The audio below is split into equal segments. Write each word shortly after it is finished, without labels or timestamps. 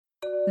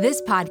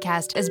This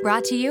podcast is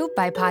brought to you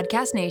by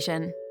Podcast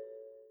Nation.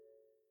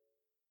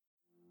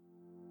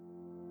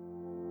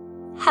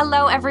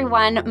 Hello,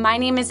 everyone. My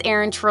name is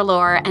Erin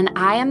Treloar, and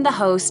I am the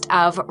host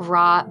of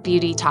Raw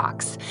Beauty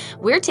Talks.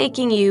 We're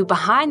taking you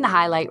behind the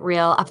highlight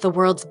reel of the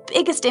world's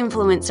biggest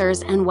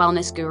influencers and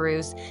wellness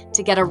gurus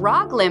to get a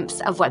raw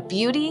glimpse of what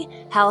beauty,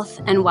 health,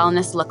 and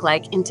wellness look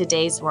like in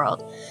today's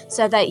world,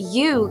 so that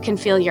you can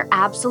feel your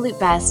absolute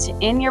best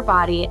in your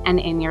body and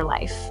in your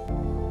life.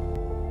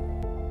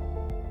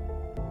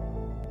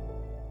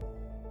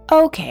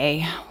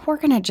 Okay, we're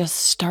going to just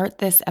start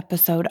this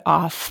episode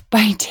off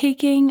by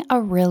taking a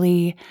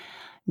really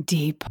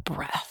deep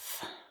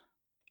breath.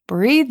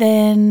 Breathe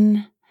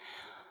in,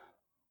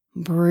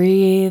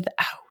 breathe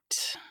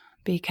out,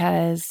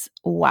 because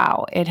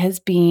wow, it has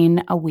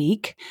been a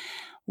week.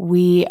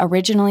 We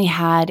originally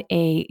had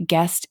a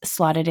guest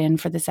slotted in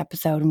for this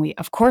episode, and we,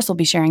 of course, will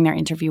be sharing their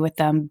interview with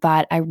them,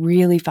 but I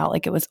really felt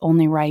like it was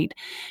only right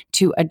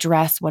to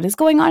address what is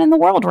going on in the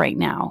world right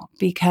now,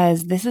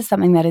 because this is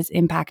something that is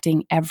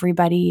impacting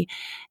everybody.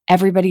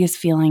 Everybody is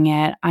feeling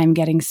it. I'm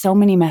getting so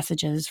many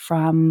messages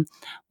from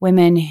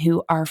women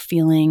who are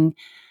feeling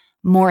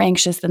more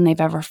anxious than they've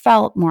ever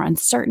felt, more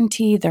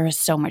uncertainty. There is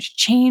so much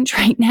change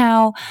right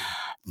now.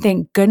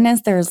 Thank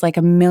goodness there's like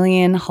a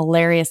million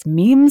hilarious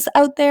memes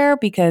out there,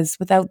 because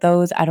without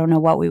those, I don't know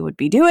what we would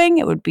be doing.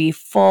 It would be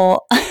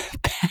full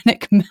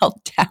panic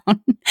meltdown.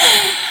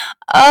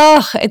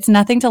 Oh, it's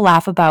nothing to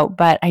laugh about.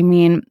 But I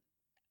mean,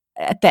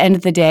 at the end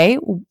of the day,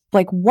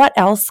 like, what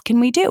else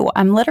can we do?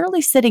 I'm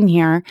literally sitting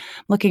here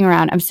looking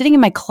around. I'm sitting in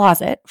my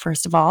closet,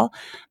 first of all,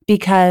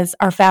 because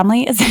our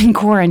family is in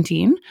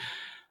quarantine.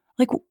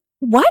 Like,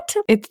 what?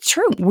 It's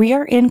true. We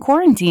are in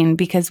quarantine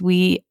because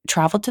we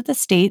traveled to the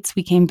States.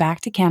 We came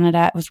back to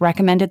Canada. It was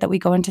recommended that we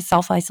go into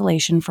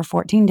self-isolation for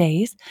 14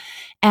 days.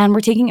 And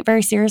we're taking it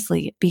very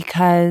seriously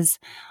because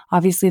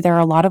obviously there are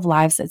a lot of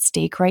lives at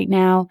stake right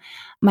now.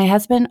 My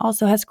husband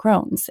also has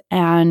Crohn's,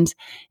 and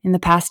in the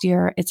past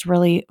year, it's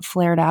really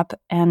flared up.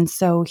 And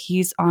so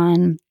he's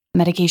on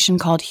medication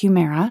called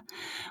Humira,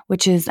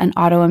 which is an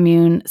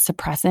autoimmune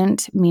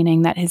suppressant,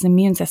 meaning that his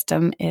immune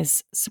system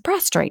is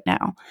suppressed right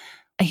now.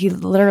 He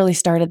literally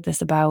started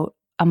this about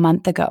a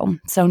month ago.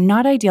 So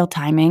not ideal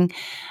timing,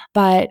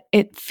 but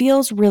it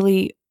feels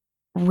really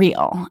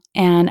real.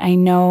 And I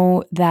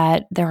know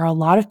that there are a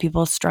lot of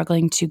people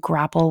struggling to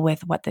grapple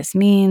with what this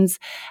means,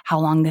 how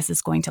long this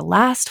is going to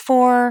last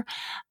for,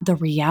 the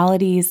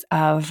realities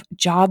of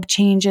job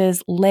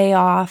changes,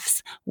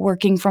 layoffs,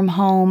 working from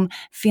home,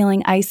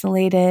 feeling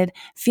isolated,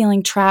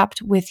 feeling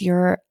trapped with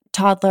your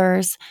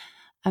toddlers.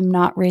 I'm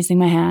not raising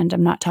my hand.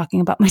 I'm not talking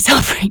about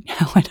myself right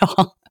now at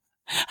all.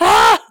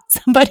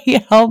 Somebody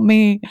help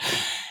me.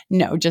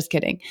 No, just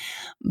kidding.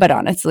 But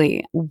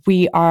honestly,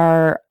 we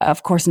are,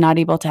 of course, not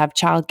able to have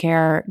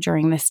childcare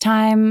during this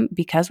time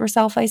because we're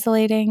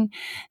self-isolating.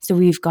 So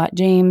we've got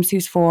James,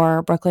 who's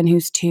 4, Brooklyn,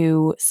 who's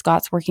 2,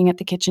 Scott's working at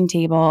the kitchen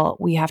table.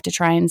 We have to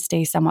try and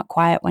stay somewhat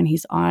quiet when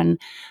he's on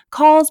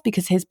calls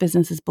because his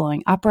business is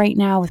blowing up right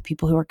now with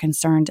people who are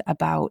concerned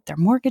about their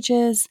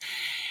mortgages.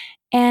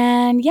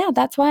 And yeah,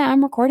 that's why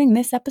I'm recording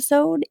this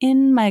episode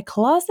in my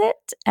closet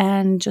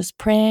and just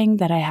praying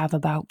that I have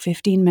about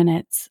 15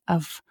 minutes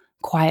of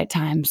quiet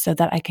time so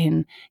that I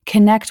can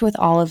connect with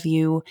all of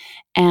you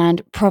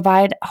and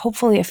provide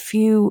hopefully a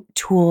few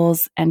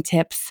tools and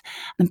tips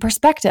and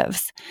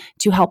perspectives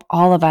to help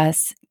all of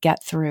us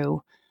get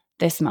through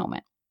this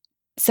moment.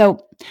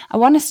 So I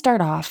want to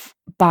start off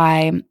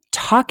by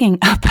talking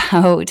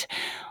about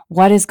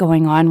what is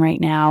going on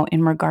right now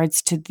in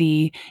regards to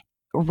the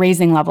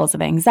raising levels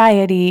of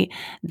anxiety,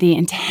 the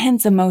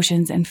intense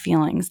emotions and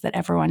feelings that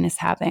everyone is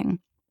having.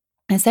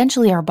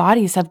 Essentially, our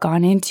bodies have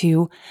gone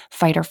into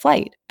fight or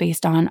flight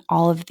based on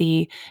all of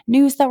the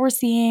news that we're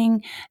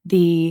seeing,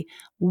 the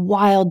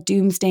wild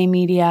doomsday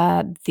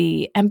media,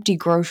 the empty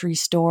grocery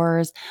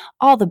stores,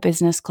 all the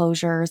business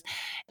closures.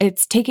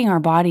 It's taking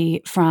our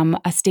body from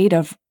a state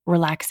of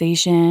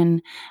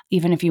relaxation,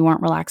 even if you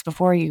weren't relaxed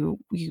before, you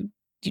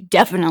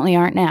definitely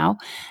aren't now,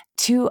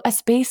 to a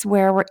space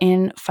where we're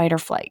in fight or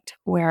flight,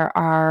 where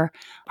our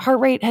heart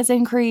rate has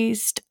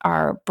increased,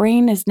 our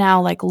brain is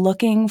now like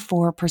looking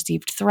for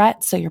perceived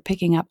threats. So you're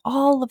picking up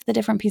all of the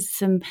different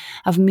pieces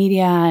of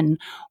media and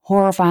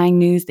horrifying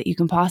news that you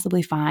can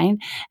possibly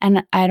find.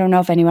 And I don't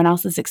know if anyone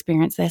else has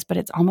experienced this, but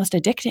it's almost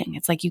addicting.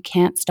 It's like you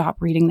can't stop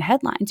reading the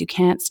headlines. You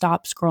can't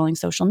stop scrolling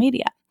social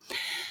media.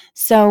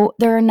 So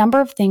there are a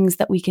number of things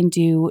that we can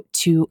do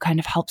to kind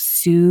of help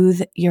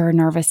soothe your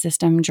nervous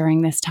system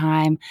during this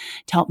time,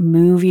 to help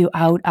move you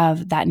out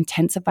of that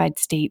intensified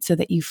state so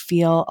that you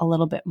feel a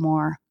little bit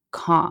more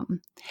calm.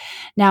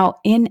 Now,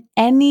 in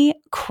any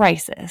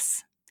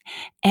crisis,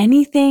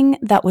 anything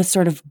that was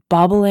sort of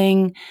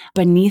bubbling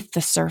beneath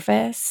the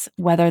surface,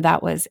 whether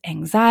that was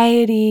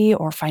anxiety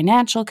or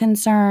financial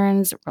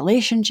concerns,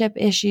 relationship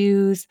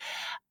issues,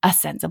 a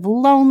sense of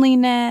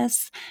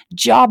loneliness,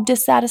 job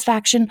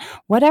dissatisfaction,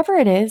 whatever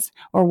it is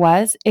or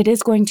was, it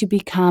is going to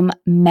become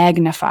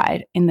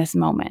magnified in this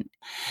moment.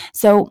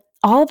 So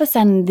all of a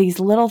sudden, these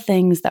little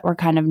things that were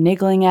kind of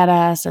niggling at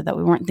us or that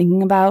we weren't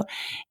thinking about,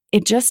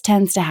 it just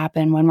tends to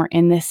happen when we're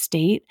in this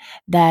state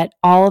that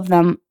all of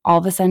them all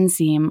of a sudden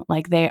seem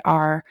like they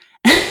are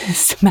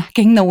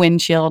smacking the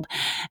windshield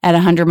at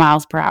 100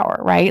 miles per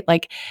hour, right?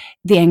 Like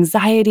the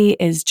anxiety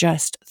is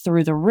just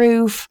through the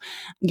roof.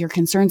 Your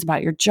concerns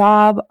about your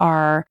job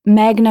are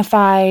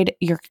magnified.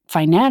 Your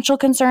financial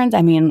concerns.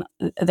 I mean,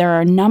 there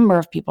are a number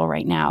of people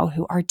right now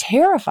who are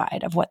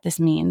terrified of what this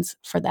means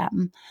for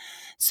them.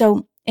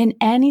 So in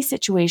any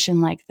situation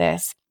like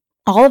this,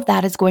 all of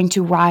that is going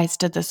to rise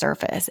to the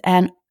surface.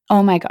 And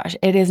oh my gosh,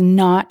 it is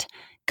not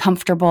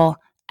comfortable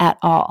at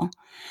all.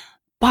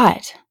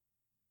 But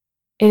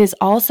it is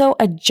also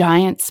a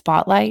giant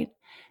spotlight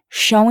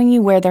showing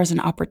you where there's an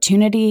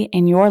opportunity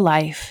in your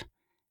life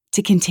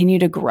to continue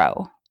to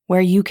grow,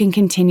 where you can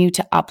continue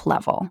to up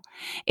level.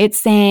 It's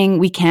saying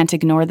we can't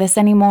ignore this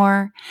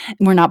anymore.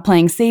 We're not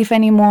playing safe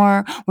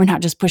anymore. We're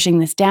not just pushing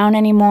this down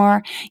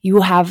anymore.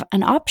 You have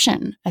an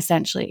option,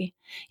 essentially.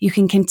 You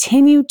can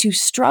continue to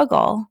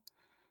struggle,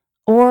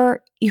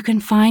 or you can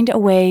find a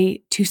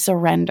way to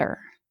surrender.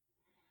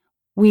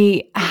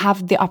 We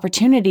have the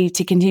opportunity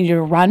to continue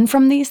to run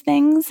from these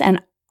things.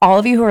 And all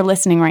of you who are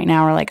listening right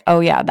now are like, oh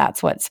yeah,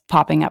 that's what's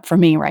popping up for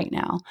me right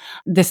now.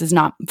 This is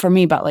not for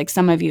me, but like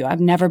some of you, I've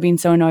never been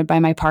so annoyed by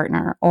my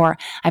partner, or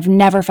I've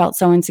never felt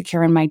so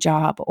insecure in my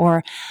job,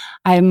 or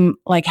I'm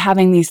like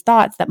having these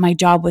thoughts that my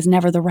job was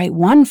never the right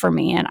one for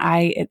me. And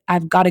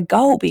I've got to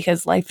go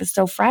because life is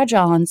so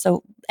fragile. And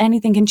so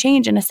anything can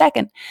change in a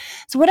second.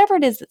 So whatever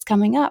it is that's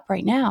coming up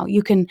right now,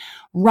 you can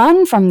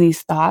run from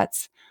these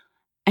thoughts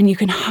and you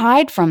can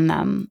hide from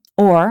them,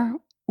 or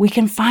we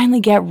can finally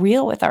get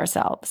real with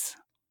ourselves.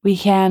 We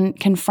can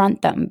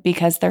confront them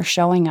because they're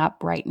showing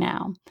up right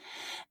now.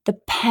 The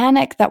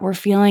panic that we're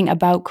feeling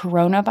about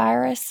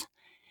coronavirus,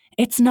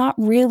 it's not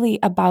really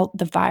about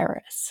the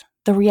virus.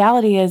 The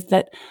reality is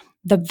that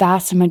the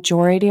vast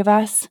majority of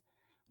us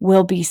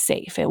will be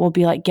safe. It will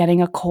be like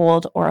getting a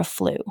cold or a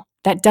flu.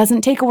 That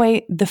doesn't take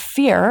away the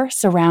fear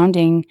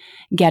surrounding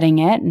getting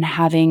it and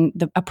having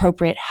the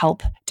appropriate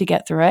help to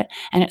get through it.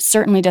 And it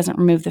certainly doesn't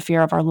remove the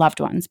fear of our loved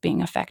ones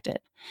being affected.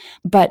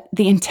 But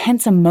the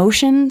intense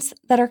emotions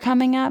that are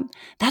coming up,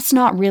 that's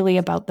not really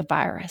about the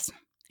virus.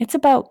 It's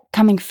about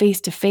coming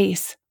face to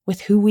face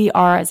with who we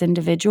are as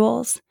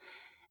individuals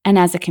and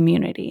as a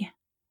community.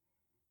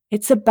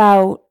 It's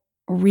about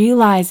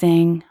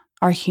realizing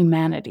our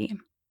humanity.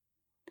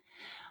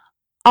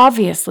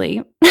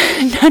 Obviously,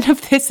 none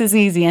of this is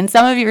easy. And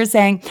some of you are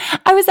saying,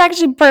 I was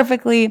actually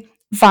perfectly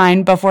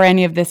fine before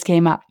any of this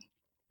came up.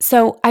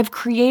 So I've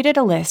created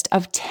a list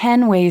of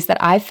 10 ways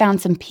that I've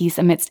found some peace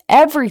amidst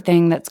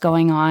everything that's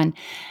going on.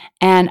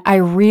 And I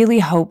really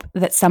hope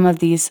that some of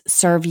these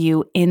serve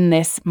you in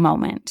this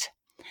moment.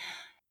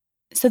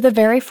 So the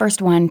very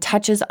first one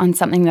touches on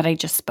something that I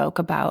just spoke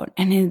about,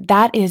 and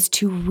that is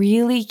to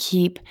really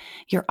keep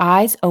your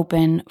eyes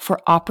open for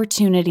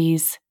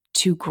opportunities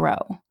to grow.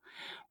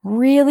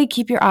 Really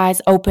keep your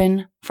eyes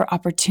open for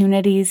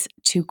opportunities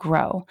to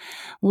grow.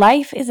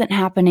 Life isn't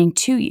happening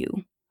to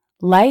you.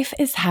 Life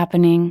is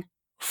happening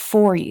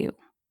for you.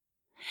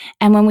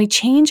 And when we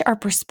change our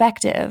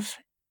perspective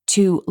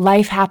to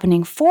life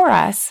happening for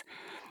us,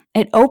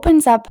 it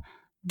opens up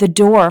the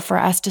door for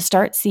us to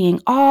start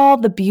seeing all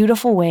the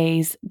beautiful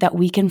ways that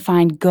we can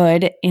find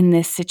good in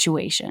this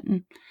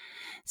situation.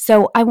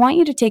 So I want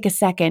you to take a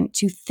second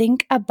to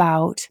think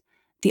about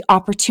the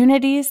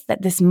opportunities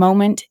that this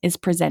moment is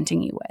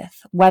presenting you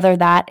with, whether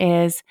that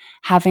is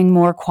having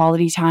more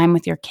quality time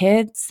with your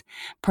kids,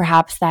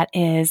 perhaps that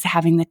is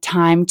having the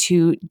time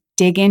to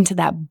dig into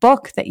that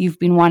book that you've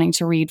been wanting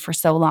to read for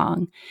so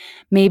long.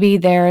 Maybe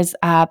there's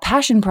a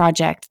passion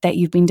project that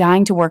you've been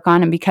dying to work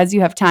on, and because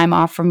you have time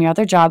off from your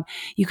other job,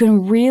 you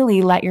can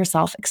really let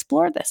yourself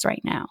explore this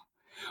right now.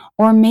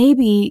 Or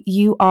maybe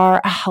you are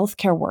a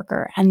healthcare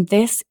worker and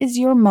this is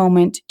your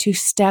moment to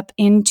step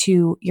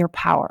into your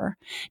power,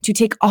 to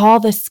take all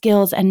the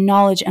skills and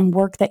knowledge and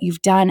work that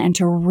you've done and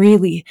to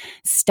really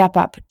step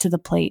up to the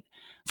plate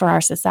for our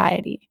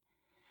society.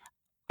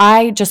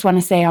 I just want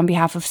to say on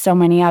behalf of so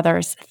many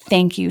others,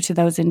 thank you to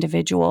those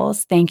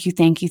individuals. Thank you,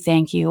 thank you,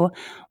 thank you.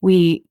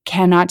 We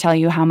cannot tell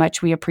you how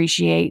much we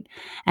appreciate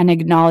and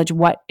acknowledge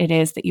what it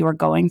is that you are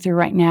going through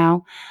right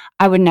now.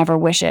 I would never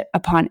wish it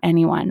upon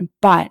anyone,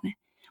 but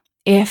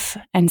if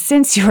and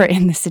since you are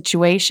in the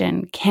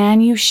situation,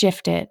 can you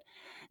shift it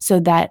so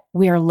that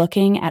we are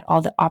looking at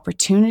all the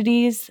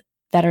opportunities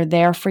that are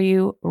there for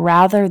you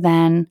rather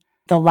than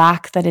the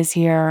lack that is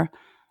here,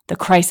 the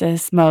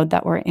crisis mode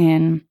that we're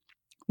in,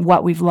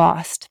 what we've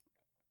lost?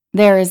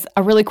 There is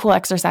a really cool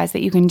exercise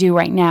that you can do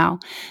right now.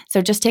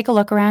 So just take a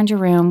look around your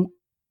room,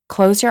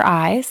 close your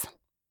eyes,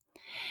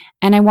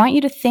 and I want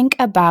you to think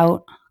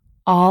about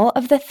all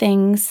of the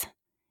things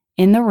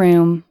in the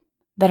room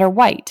that are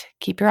white.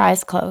 Keep your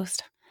eyes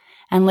closed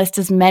and list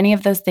as many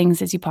of those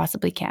things as you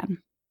possibly can.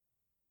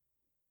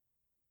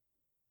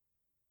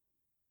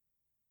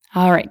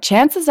 All right,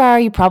 chances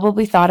are you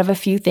probably thought of a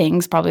few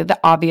things, probably the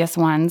obvious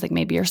ones, like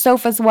maybe your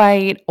sofa's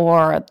white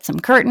or some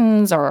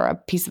curtains or a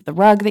piece of the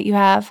rug that you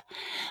have.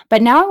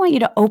 But now I want you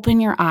to open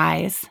your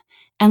eyes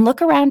and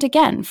look around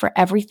again for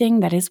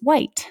everything that is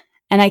white.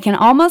 And I can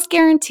almost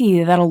guarantee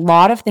you that a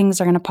lot of things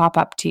are going to pop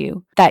up to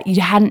you that you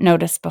hadn't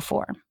noticed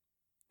before.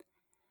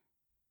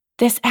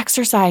 This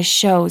exercise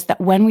shows that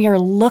when we are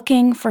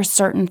looking for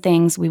certain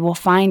things, we will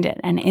find it.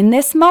 And in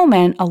this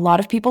moment, a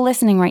lot of people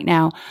listening right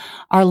now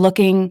are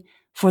looking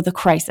for the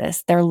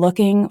crisis. They're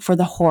looking for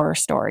the horror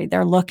story.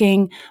 They're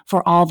looking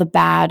for all the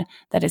bad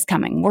that is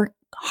coming. We're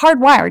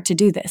hardwired to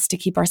do this, to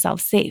keep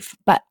ourselves safe.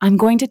 But I'm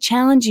going to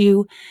challenge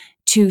you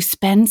to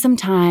spend some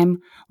time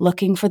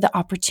looking for the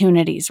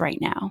opportunities right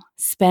now.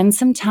 Spend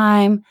some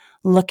time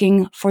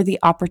looking for the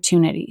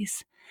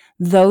opportunities.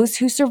 Those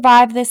who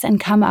survive this and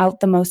come out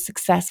the most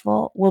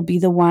successful will be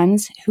the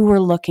ones who are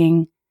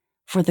looking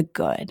for the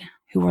good,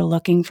 who are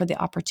looking for the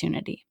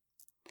opportunity.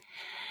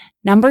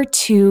 Number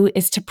 2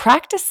 is to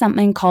practice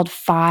something called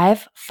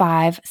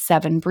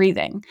 5-5-7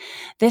 breathing.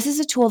 This is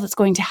a tool that's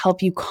going to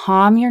help you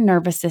calm your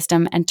nervous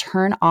system and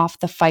turn off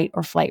the fight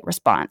or flight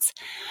response.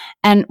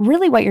 And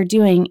really what you're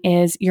doing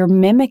is you're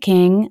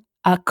mimicking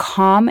a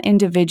calm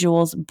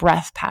individual's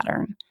breath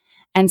pattern.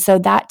 And so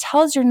that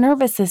tells your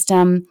nervous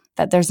system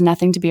that there's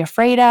nothing to be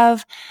afraid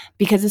of,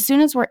 because as soon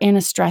as we're in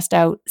a stressed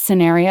out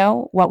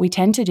scenario, what we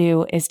tend to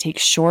do is take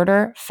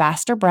shorter,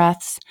 faster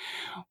breaths.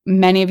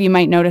 Many of you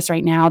might notice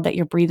right now that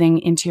you're breathing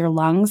into your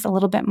lungs a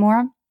little bit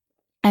more.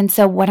 And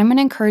so what I'm going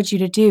to encourage you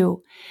to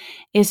do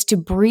is to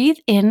breathe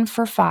in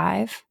for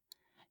 5,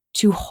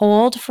 to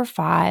hold for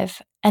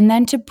 5, and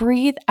then to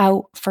breathe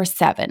out for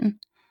 7.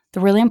 The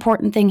really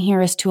important thing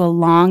here is to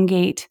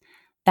elongate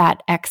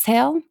that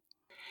exhale.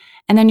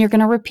 And then you're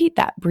going to repeat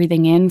that,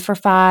 breathing in for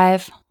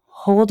 5,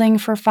 holding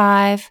for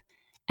 5,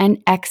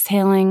 and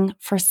exhaling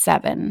for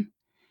 7.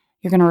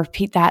 You're going to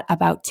repeat that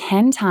about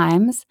 10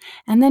 times,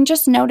 and then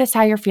just notice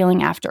how you're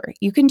feeling after.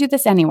 You can do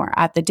this anywhere,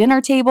 at the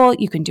dinner table.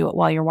 You can do it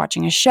while you're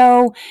watching a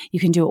show. You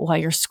can do it while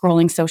you're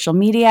scrolling social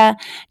media.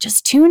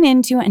 Just tune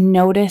into and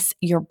notice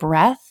your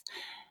breath,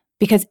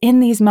 because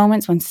in these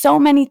moments when so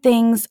many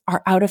things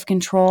are out of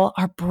control,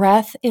 our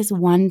breath is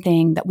one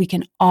thing that we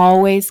can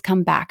always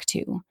come back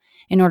to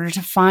in order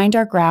to find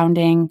our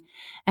grounding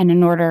and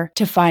in order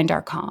to find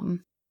our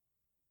calm.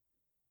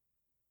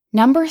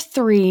 Number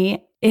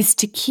 3 is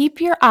to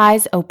keep your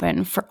eyes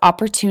open for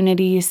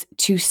opportunities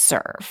to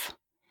serve.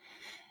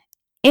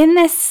 In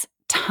this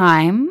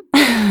time,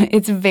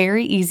 it's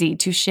very easy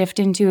to shift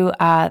into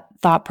a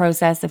thought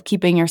process of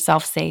keeping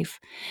yourself safe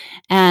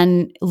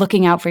and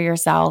looking out for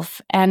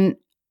yourself. And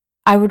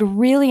I would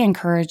really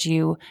encourage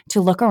you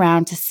to look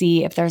around to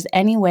see if there's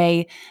any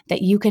way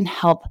that you can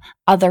help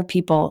other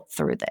people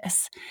through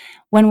this.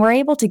 When we're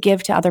able to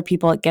give to other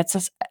people, it gets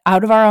us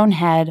out of our own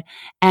head,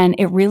 and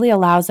it really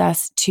allows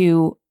us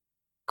to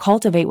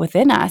cultivate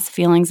within us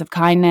feelings of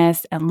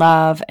kindness and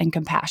love and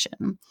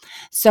compassion.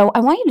 So I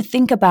want you to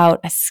think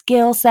about a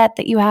skill set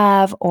that you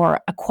have,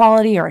 or a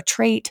quality or a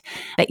trait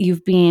that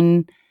you've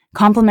been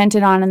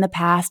complimented on in the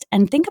past,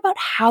 and think about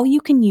how you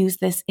can use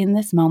this in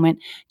this moment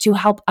to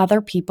help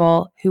other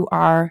people who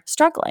are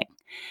struggling.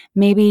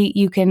 Maybe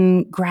you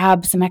can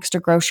grab some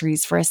extra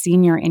groceries for a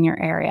senior in your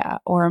area,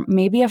 or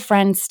maybe a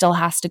friend still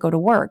has to go to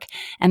work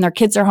and their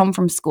kids are home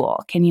from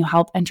school. Can you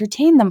help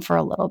entertain them for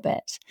a little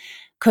bit?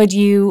 Could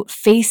you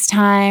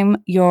FaceTime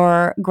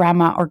your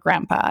grandma or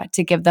grandpa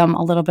to give them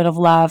a little bit of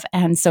love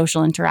and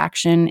social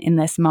interaction in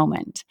this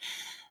moment?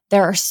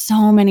 There are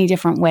so many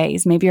different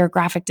ways. Maybe you're a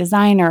graphic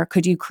designer.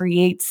 Could you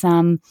create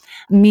some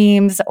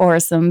memes or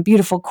some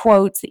beautiful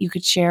quotes that you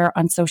could share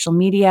on social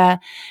media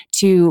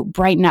to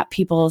brighten up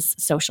people's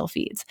social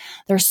feeds?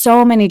 There's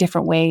so many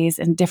different ways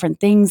and different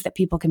things that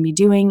people can be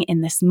doing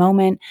in this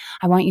moment.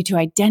 I want you to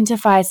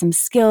identify some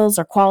skills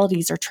or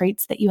qualities or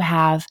traits that you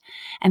have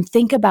and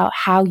think about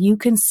how you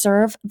can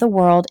serve the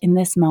world in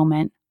this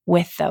moment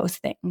with those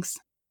things.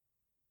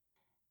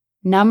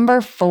 Number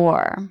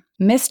 4,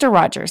 Mr.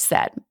 Rogers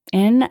said,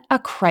 in a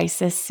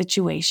crisis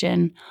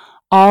situation,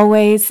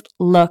 always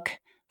look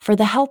for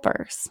the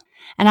helpers.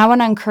 And I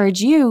want to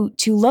encourage you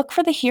to look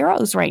for the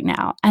heroes right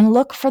now and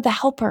look for the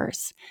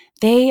helpers.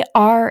 They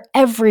are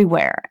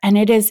everywhere, and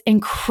it is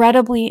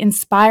incredibly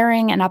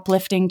inspiring and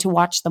uplifting to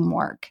watch them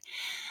work.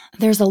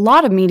 There's a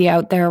lot of media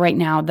out there right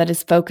now that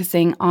is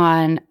focusing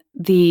on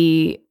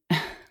the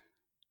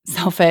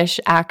selfish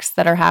acts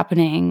that are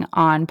happening,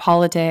 on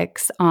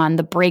politics, on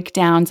the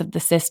breakdowns of the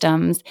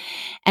systems.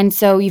 And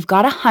so you've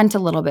got to hunt a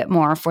little bit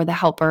more for the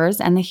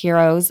helpers and the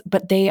heroes,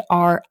 but they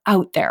are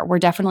out there. We're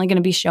definitely going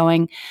to be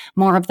showing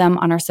more of them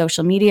on our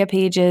social media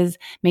pages.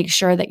 Make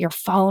sure that you're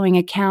following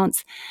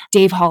accounts.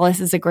 Dave Hollis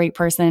is a great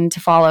person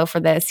to follow for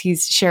this. He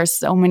shares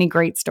so many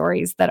great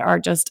stories that are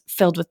just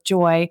filled with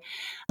joy.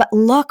 But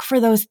look for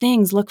those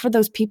things, look for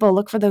those people,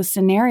 look for those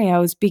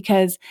scenarios,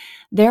 because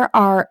there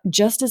are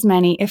just as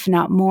many, if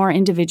not more,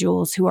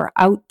 individuals who are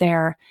out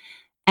there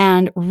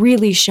and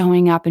really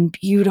showing up in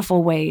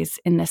beautiful ways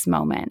in this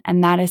moment.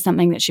 And that is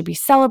something that should be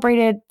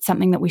celebrated,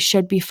 something that we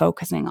should be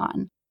focusing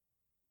on.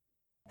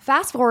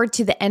 Fast forward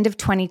to the end of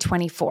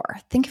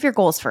 2024. Think of your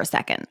goals for a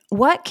second.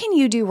 What can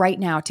you do right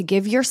now to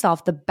give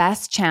yourself the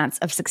best chance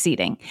of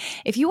succeeding?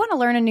 If you want to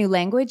learn a new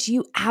language,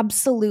 you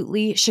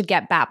absolutely should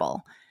get Babbel.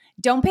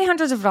 Don't pay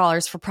hundreds of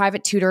dollars for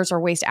private tutors or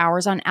waste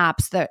hours on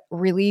apps that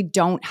really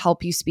don't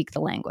help you speak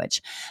the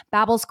language.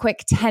 Babbel's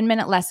quick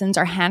 10-minute lessons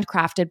are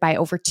handcrafted by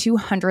over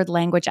 200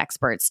 language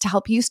experts to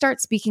help you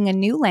start speaking a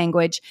new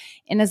language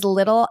in as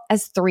little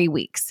as 3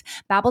 weeks.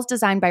 Babbel's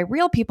designed by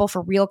real people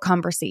for real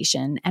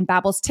conversation, and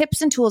Babbel's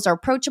tips and tools are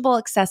approachable,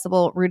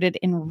 accessible, rooted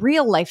in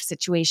real-life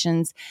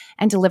situations,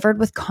 and delivered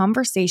with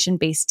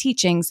conversation-based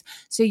teachings,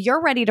 so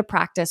you're ready to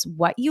practice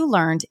what you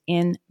learned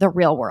in the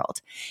real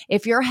world.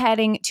 If you're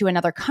heading to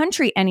another country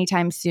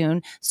anytime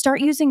soon,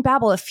 start using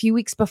Babbel a few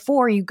weeks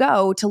before you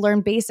go to learn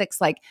basics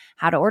like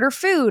how to order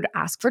food,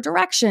 ask for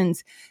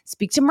directions,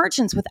 speak to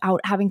merchants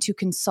without having to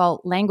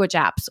consult language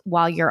apps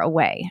while you're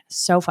away.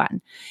 So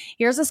fun.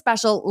 Here's a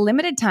special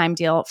limited time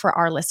deal for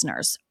our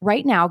listeners.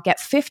 Right now, get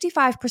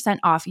 55%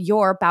 off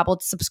your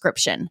Babbel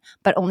subscription,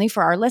 but only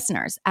for our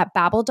listeners at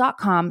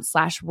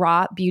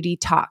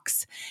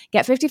babbel.com/rawbeautytalks.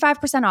 Get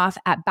 55% off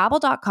at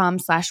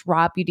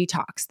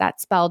babbel.com/rawbeautytalks.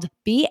 That's spelled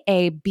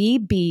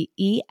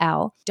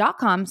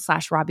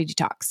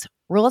babbel.com/rawbeautytalks.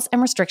 Rules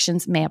and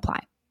restrictions may apply.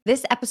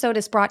 This episode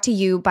is brought to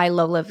you by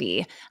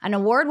LolaVie, an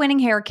award-winning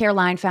hair care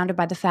line founded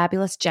by the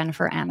fabulous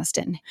Jennifer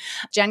Aniston.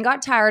 Jen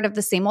got tired of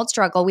the same old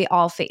struggle we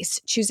all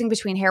face, choosing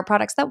between hair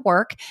products that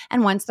work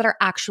and ones that are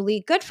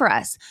actually good for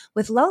us.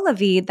 With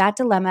LolaVie, that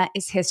dilemma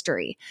is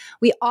history.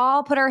 We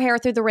all put our hair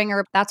through the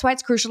ringer. That's why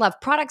it's crucial to have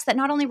products that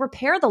not only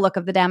repair the look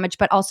of the damage,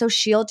 but also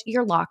shield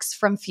your locks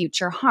from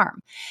future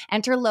harm.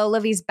 Enter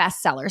LolaVie's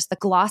bestsellers, the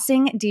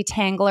Glossing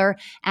Detangler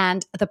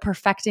and the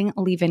Perfecting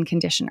Leave-In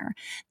Conditioner.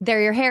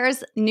 They're your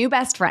hair's new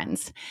best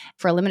friends.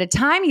 For a limited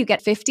time, you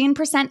get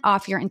 15%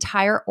 off your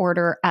entire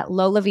order at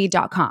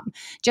lolavie.com.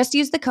 Just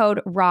use the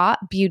code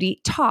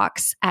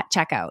RAWBEAUTYTALKS at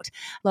checkout.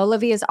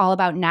 LolaVie is all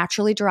about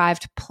naturally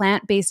derived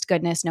plant-based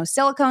goodness, no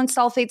silicones,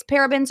 sulfates,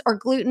 parabens, or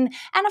gluten,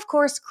 and of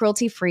course,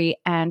 cruelty-free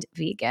and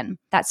vegan.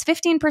 That's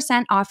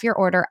 15% off your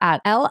order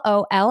at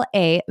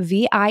LOLAVIE.com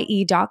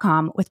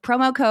with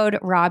promo code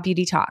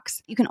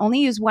RAWBEAUTYTALKS. You can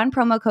only use one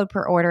promo code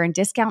per order and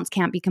discounts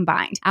can't be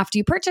combined. After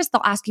you purchase, they'll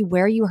ask you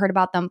where you heard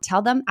about them.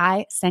 Tell them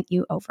I sent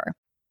you over.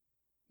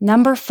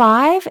 Number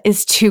 5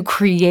 is to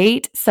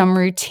create some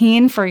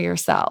routine for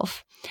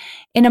yourself.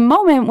 In a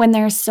moment when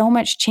there's so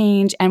much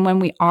change and when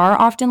we are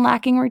often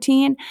lacking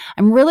routine,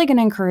 I'm really going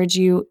to encourage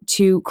you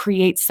to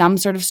create some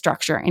sort of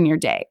structure in your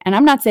day. And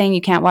I'm not saying you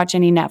can't watch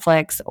any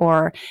Netflix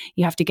or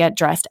you have to get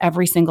dressed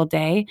every single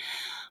day,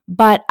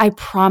 but I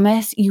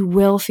promise you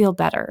will feel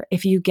better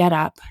if you get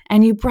up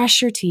and you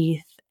brush your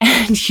teeth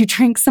and you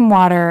drink some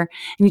water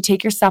and you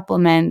take your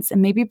supplements and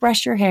maybe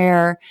brush your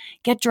hair,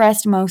 get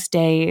dressed most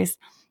days,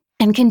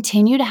 and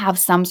continue to have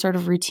some sort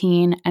of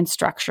routine and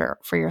structure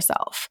for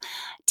yourself.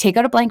 Take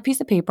out a blank piece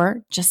of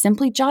paper, just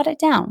simply jot it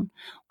down.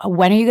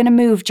 When are you going to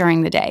move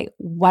during the day?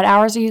 What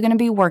hours are you going to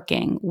be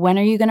working? When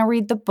are you going to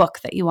read the book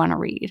that you want to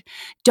read?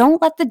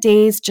 Don't let the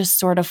days just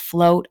sort of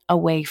float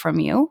away from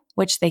you,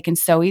 which they can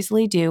so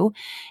easily do.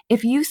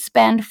 If you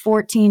spend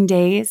 14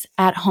 days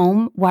at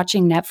home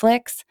watching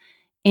Netflix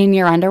in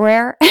your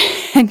underwear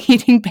and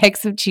eating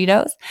bags of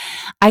Cheetos,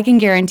 I can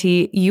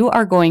guarantee you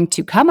are going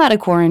to come out of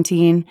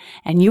quarantine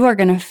and you are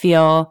going to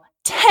feel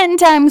 10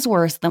 times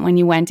worse than when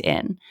you went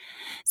in.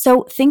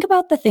 So think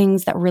about the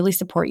things that really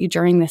support you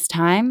during this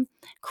time,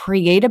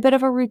 create a bit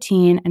of a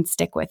routine and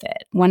stick with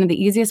it. One of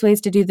the easiest ways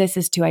to do this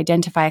is to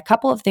identify a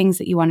couple of things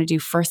that you want to do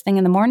first thing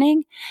in the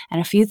morning and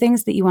a few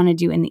things that you want to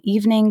do in the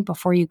evening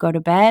before you go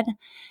to bed,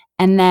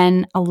 and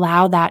then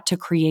allow that to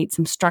create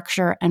some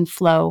structure and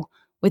flow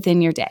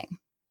within your day.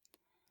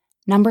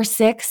 Number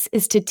 6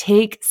 is to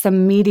take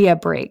some media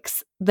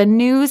breaks. The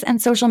news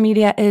and social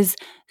media is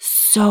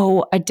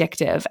so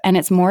addictive, and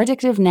it's more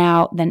addictive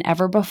now than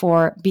ever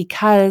before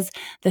because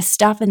the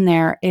stuff in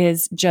there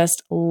is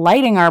just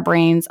lighting our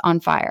brains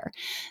on fire.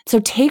 So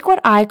take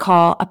what I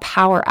call a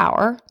power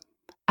hour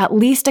at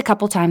least a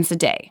couple times a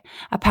day.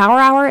 A power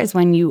hour is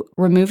when you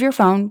remove your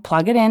phone,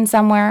 plug it in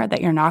somewhere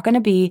that you're not going to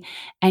be,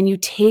 and you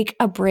take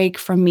a break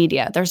from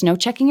media. There's no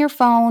checking your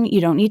phone. You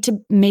don't need to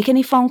make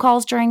any phone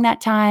calls during that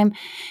time.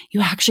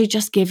 You actually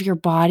just give your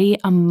body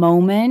a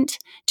moment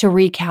to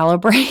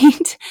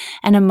recalibrate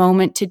and a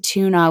moment to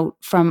tune out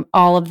from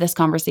all of this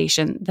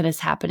conversation that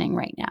is happening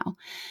right now.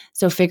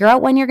 So figure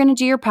out when you're going to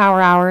do your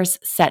power hours,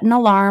 set an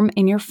alarm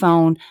in your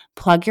phone,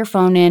 plug your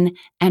phone in,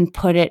 and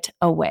put it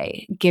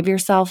away. Give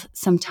yourself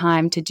some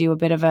time to do a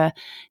bit of a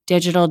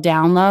digital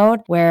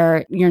download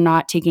where you're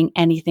not taking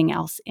anything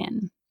else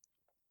in.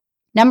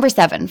 Number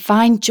 7,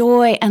 find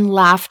joy and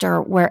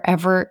laughter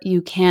wherever you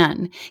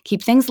can.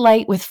 Keep things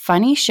light with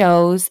funny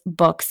shows,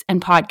 books,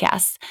 and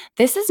podcasts.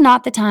 This is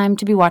not the time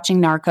to be watching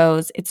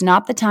Narcos. It's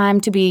not the time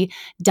to be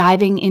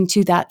diving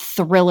into that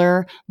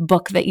thriller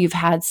book that you've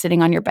had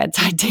sitting on your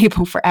bedside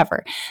table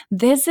forever.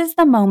 This is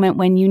the moment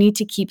when you need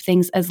to keep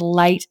things as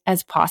light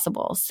as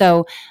possible.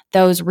 So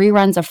those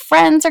reruns of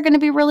Friends are going to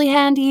be really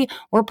handy.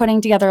 We're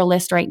putting together a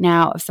list right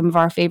now of some of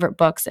our favorite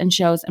books and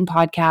shows and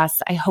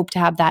podcasts. I hope to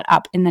have that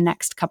up in the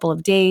next couple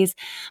of days,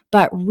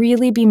 but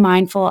really be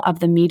mindful of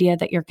the media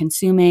that you're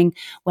consuming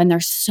when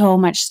there's so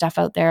much stuff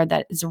out there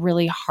that is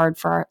really hard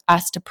for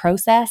us to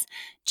process.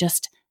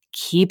 Just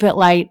keep it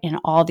light in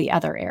all the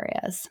other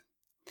areas.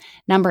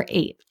 Number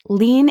 8,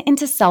 lean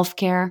into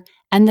self-care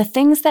and the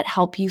things that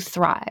help you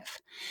thrive.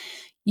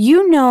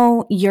 You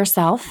know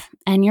yourself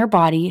and your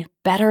body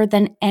better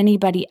than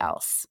anybody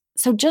else.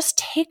 So just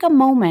take a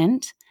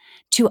moment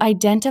to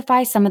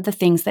identify some of the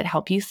things that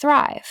help you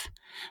thrive.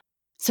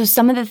 So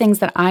some of the things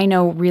that I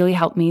know really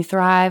help me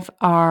thrive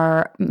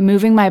are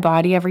moving my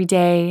body every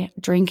day,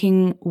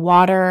 drinking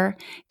water,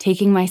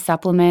 taking my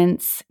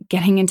supplements,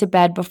 getting into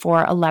bed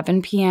before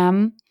 11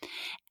 p.m.,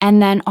 and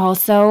then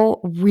also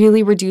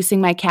really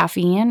reducing my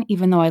caffeine,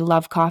 even though I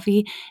love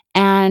coffee,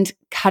 and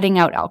cutting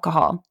out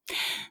alcohol.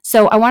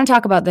 So I want to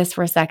talk about this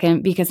for a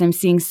second because I'm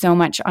seeing so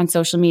much on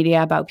social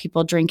media about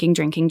people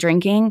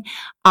drinking.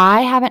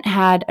 I haven't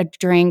had a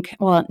drink.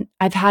 Well,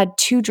 I've had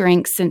 2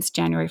 drinks since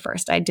January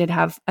 1st. I did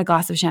have a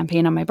glass of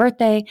champagne on my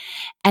birthday.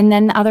 And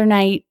then the other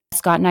night,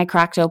 Scott and I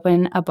cracked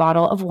open a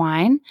bottle of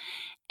wine.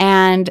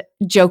 And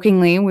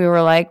jokingly, we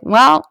were like,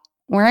 well,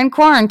 we're in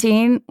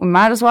quarantine. We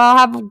might as well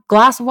have a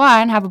glass of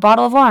wine, have a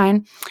bottle of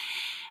wine.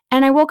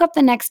 And I woke up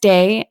the next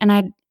day and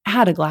I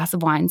had a glass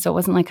of wine, so it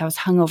wasn't like I was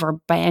hungover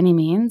by any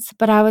means.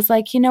 But I was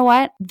like, you know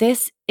what?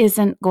 This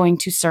isn't going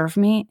to serve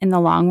me in the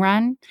long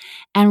run.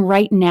 And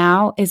right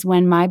now is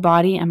when my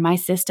body and my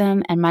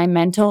system and my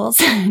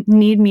mentals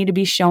need me to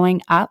be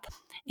showing up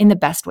in the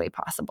best way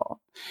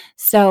possible.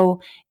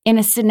 So in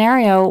a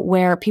scenario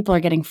where people are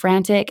getting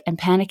frantic and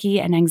panicky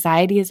and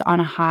anxiety is on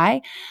a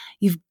high,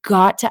 you've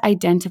got to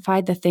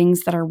identify the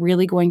things that are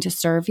really going to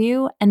serve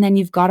you, and then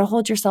you've got to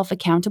hold yourself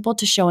accountable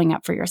to showing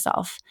up for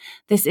yourself.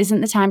 This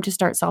isn't the time to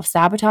start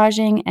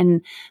self-sabotaging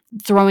and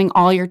throwing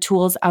all your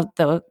tools out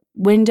the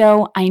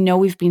window. I know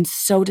we've been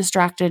so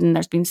distracted and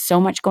there's been so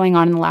much going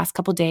on in the last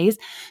couple of days.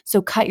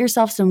 So cut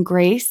yourself some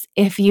grace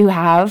if you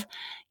have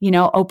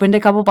opened a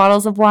couple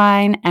bottles of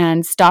wine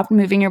and stopped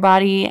moving your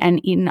body and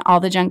eaten all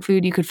the junk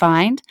food you could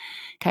find.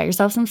 Cut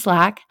yourself some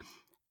slack.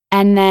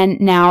 And then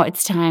now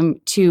it's time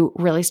to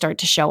really start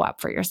to show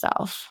up for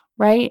yourself,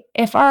 right?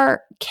 If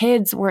our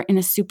kids were in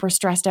a super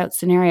stressed out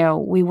scenario,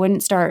 we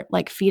wouldn't start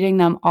feeding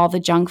them all the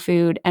junk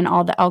food and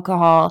all the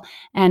alcohol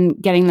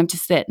and getting them to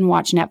sit and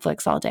watch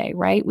Netflix all day,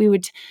 right? We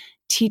would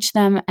teach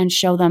them and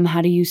show them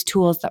how to use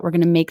tools that were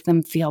going to make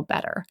them feel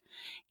better.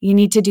 You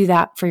need to do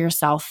that for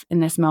yourself in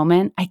this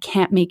moment. I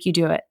can't make you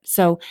do it.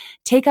 So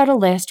take out a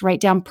list,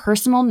 write down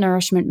personal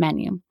nourishment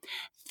menu.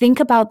 Think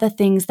about the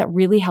things that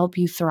really help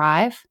you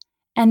thrive,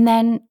 and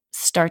then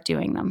start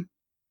doing them.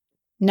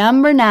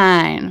 Number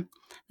 9,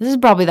 this is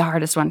probably the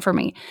hardest one for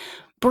me.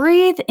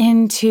 Breathe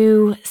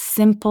into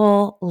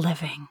simple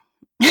living.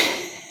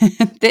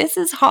 This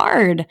is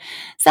hard.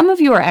 Some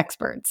of you are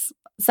experts.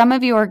 Some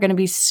of you are going to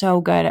be so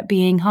good at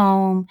being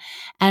home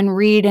and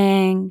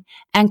reading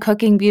and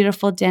cooking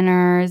beautiful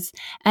dinners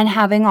and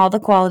having all the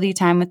quality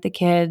time with the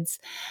kids.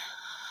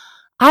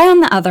 I,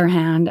 on the other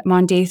hand, am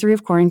on day 3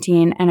 of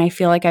quarantine and I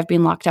feel like I've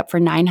been locked up for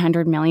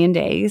 900 million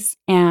days.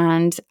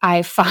 And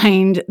I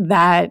find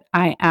that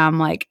I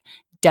am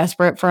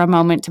desperate for a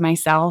moment to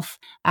myself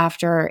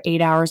after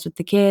 8 hours with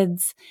the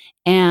kids.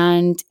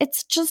 And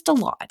it's just a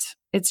lot.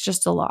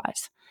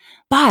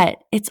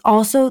 But it's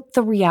also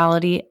the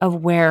reality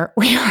of where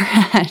we are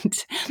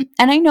at.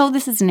 And I know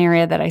this is an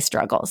area that I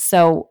struggle.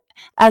 So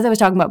as I was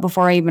talking about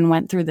before I even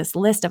went through this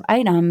list of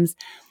items,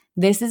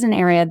 this is an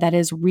area that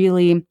is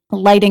really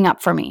lighting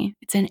up for me.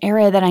 It's an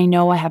area that I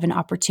know I have an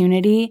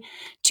opportunity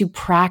to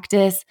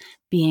practice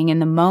being in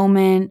the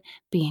moment,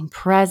 being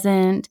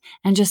present,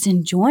 and just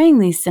enjoying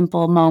these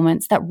simple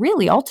moments that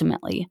really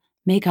ultimately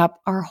make up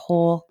our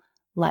whole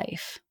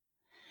life.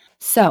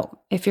 So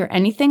if you're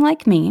anything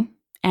like me,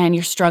 and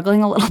you're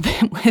struggling a little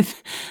bit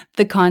with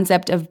the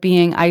concept of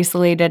being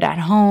isolated at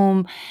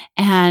home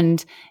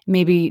and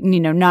maybe,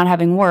 not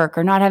having work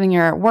or not having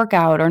your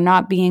workout or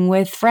not being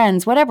with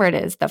friends, whatever it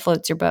is that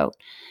floats your boat,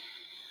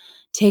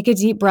 take a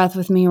deep breath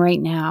with me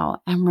right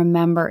now and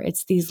remember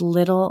it's these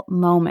little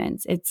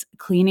moments. It's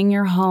cleaning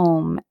your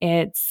home.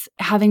 It's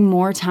having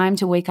more time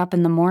to wake up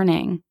in the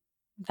morning.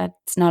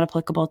 That's not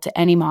applicable to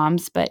any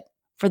moms, but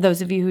for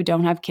those of you who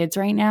don't have kids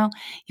right now,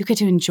 you get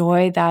to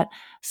enjoy that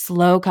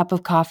slow cup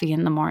of coffee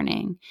in the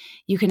morning.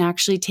 You can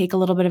actually take a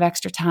little bit of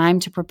extra time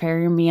to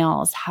prepare your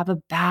meals, have a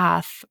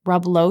bath,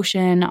 rub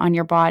lotion on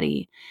your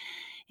body.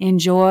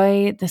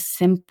 Enjoy the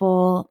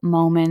simple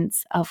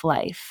moments of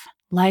life.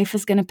 life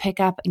is going to pick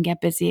up and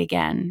get busy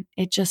again.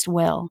 It just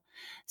will.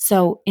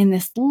 So in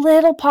this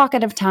little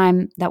pocket of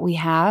time that we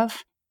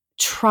have,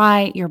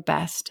 try your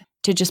best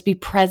to just be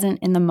present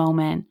in the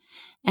moment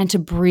and to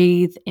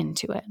breathe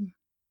into it.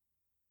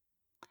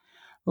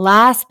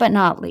 Last but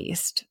not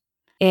least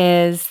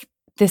is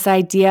this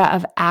idea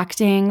of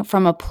acting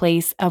from a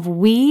place of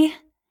we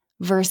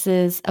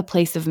versus a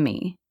place of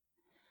me.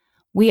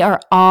 We are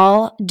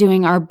all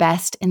doing our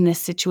best in this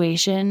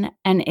situation,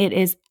 and it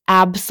is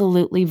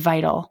absolutely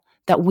vital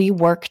that we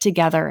work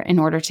together in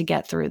order to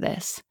get through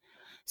this.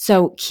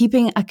 So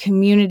keeping a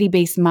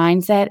community-based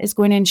mindset is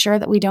going to ensure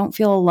that we don't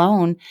feel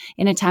alone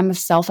in a time of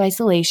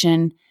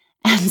self-isolation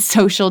and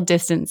social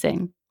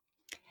distancing.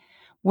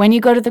 When you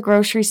go to the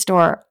grocery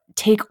store,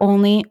 take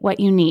only what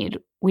you need.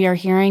 We are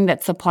hearing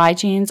that supply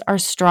chains are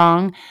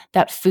strong,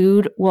 that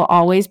food will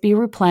always be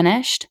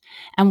replenished.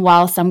 And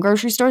while some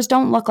grocery stores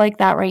don't look like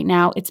that right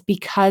now, it's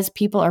because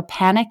people are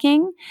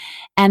panicking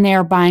and they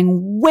are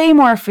buying way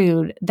more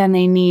food than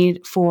they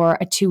need for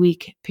a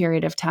 2-week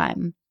period of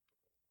time.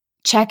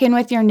 Check in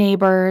with your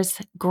neighbors,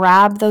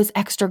 grab those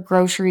extra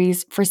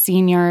groceries for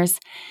seniors,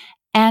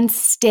 and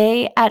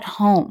stay at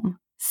home.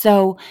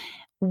 So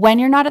when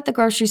you're not at the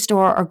grocery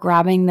store or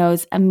grabbing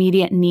those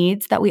immediate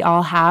needs that we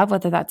all have,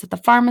 whether that's at the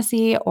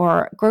pharmacy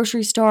or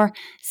grocery store,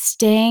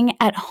 staying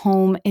at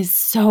home is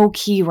so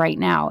key right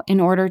now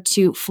in order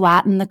to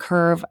flatten the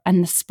curve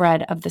and the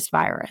spread of this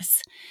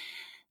virus.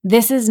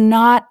 This is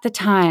not the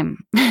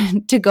time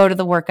to go to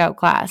the workout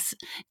class,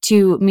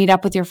 to meet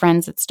up with your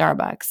friends at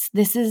Starbucks.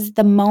 This is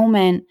the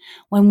moment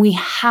when we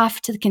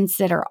have to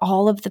consider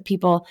all of the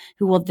people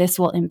this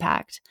will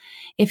impact.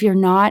 If you're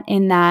not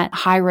in that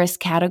high-risk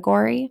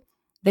category,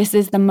 this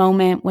is the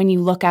moment when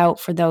you look out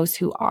for those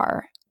who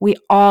are. We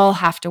all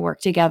have to work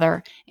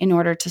together in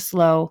order to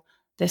slow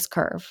this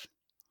curve.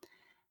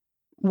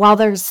 While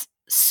there's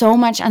so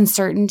much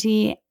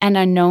uncertainty and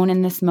unknown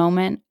in this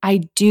moment,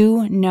 I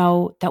do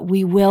know that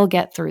we will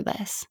get through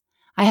this.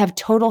 I have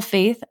total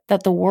faith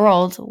that the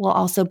world will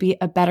also be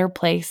a better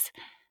place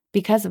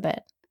because of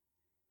it.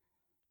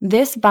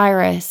 This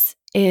virus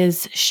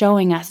is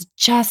showing us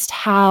just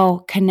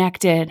how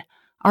connected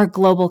our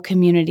global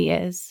community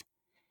is.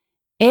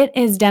 It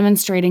is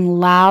demonstrating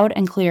loud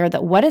and clear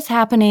that what is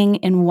happening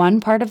in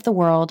one part of the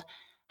world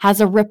has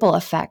a ripple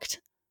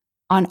effect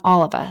on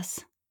all of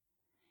us.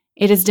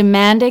 It is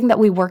demanding that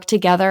we work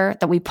together,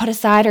 that we put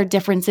aside our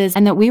differences,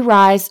 and that we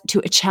rise to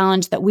a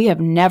challenge that we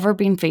have never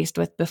been faced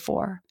with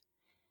before.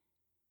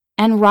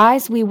 And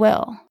rise we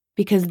will,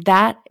 because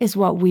that is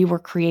what we were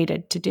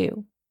created to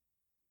do.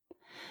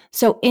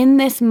 So in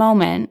this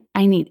moment,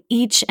 I need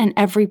each and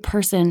every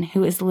person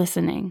who is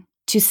listening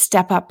to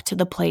step up to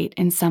the plate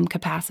in some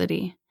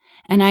capacity.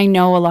 And I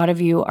know a lot of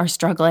you are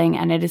struggling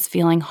and it is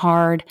feeling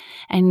hard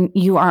and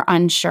you are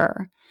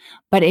unsure.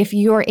 But if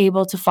you are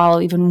able to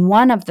follow even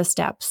one of the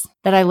steps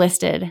that I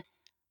listed,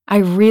 I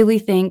really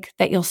think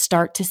that you'll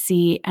start to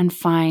see and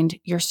find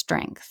your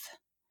strength.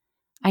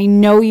 I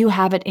know you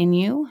have it in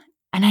you,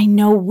 and I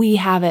know we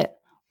have it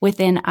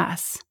within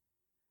us.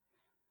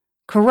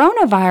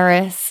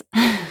 Coronavirus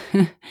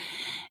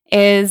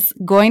is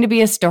going to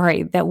be a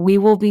story that we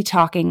will be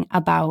talking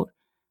about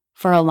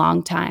for a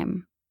long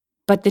time.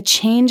 But the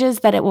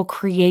changes that it will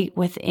create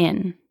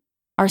within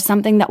are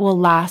something that will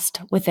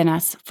last within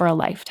us for a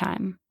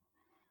lifetime.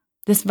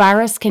 This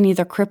virus can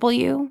either cripple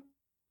you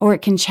or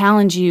it can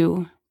challenge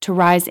you to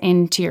rise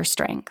into your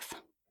strength.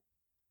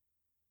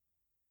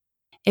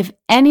 If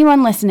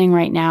anyone listening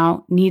right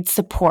now needs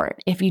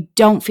support, if you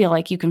don't feel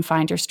like you can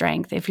find your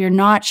strength, if you're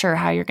not sure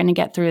how you're going to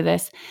get through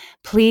this,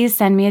 please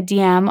send me a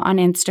DM on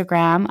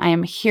Instagram. I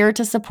am here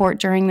to support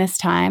during this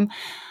time.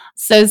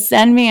 So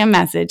send me a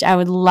message. I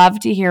would love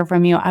to hear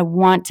from you. I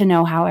want to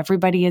know how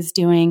everybody is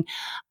doing.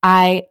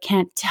 I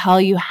can't tell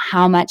you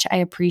how much I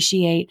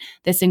appreciate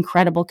this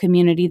incredible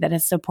community that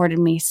has supported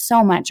me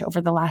so much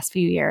over the last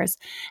few years.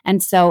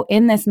 And so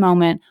in this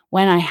moment,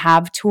 when I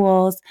have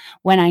tools,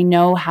 when I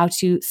know how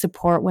to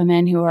support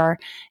women who are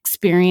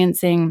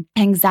experiencing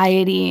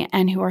anxiety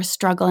and who are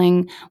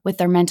struggling with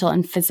their mental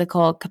and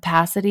physical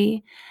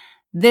capacity,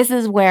 this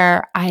is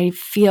where I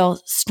feel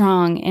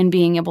strong in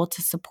being able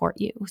to support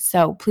you.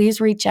 So please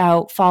reach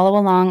out, follow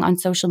along on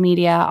social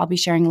media. I'll be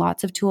sharing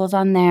lots of tools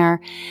on there.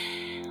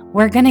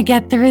 We're going to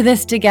get through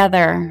this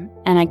together,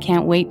 and I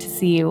can't wait to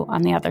see you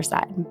on the other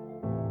side.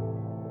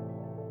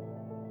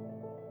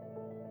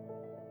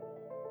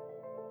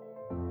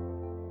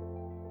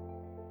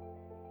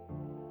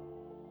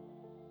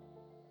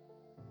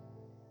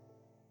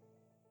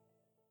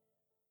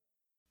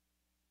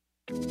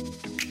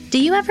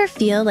 Do you ever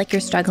feel like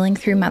you're struggling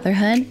through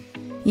motherhood?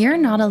 You're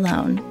not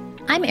alone.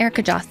 I'm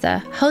Erica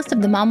Jossa, host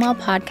of the MomWell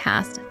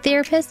podcast,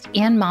 therapist,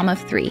 and mom of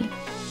 3.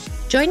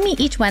 Join me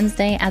each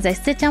Wednesday as I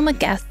sit down with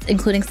guests,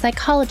 including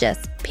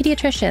psychologists,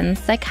 pediatricians,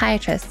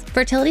 psychiatrists,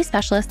 fertility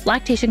specialists,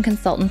 lactation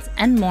consultants,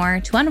 and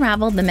more to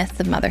unravel the myths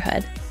of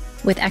motherhood.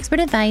 With expert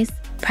advice,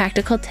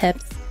 practical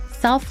tips,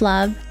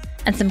 self-love,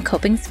 and some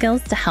coping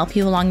skills to help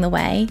you along the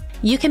way,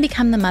 you can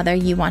become the mother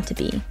you want to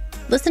be.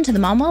 Listen to the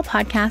Momwell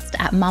podcast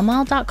at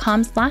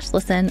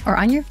momwell.com/listen or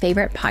on your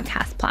favorite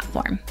podcast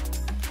platform.